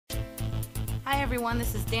Hi everyone,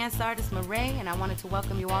 this is dance artist MaRey's, and I wanted to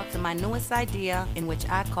welcome you all to my newest idea, in which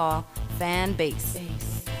I call Fan Bace.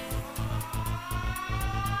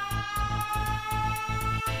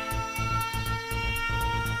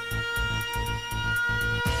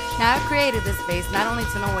 Now, I've created this space not only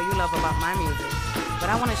to know what you love about my music, but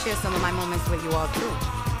I want to share some of my moments with you all too.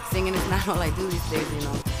 Singing is not all I do these days, you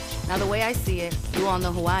know. Now, the way I see it, you all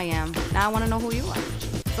know who I am. Now I want to know who you are.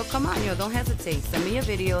 So come on, don't hesitate. Send me your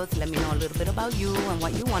videos. Let me know a little bit about you and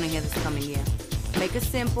what you want to hear this coming year. Make it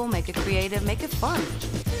simple, make it creative, make it fun.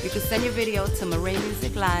 You can send your video to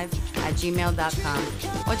MaReymusicLive@gmail.com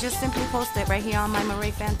or just simply post it right here on my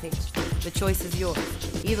MaRey's fan page. The choice is yours.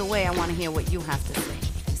 Either way, I want to hear what you have to say.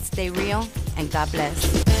 Stay real and God bless.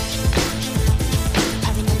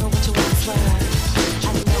 I remember what you once were.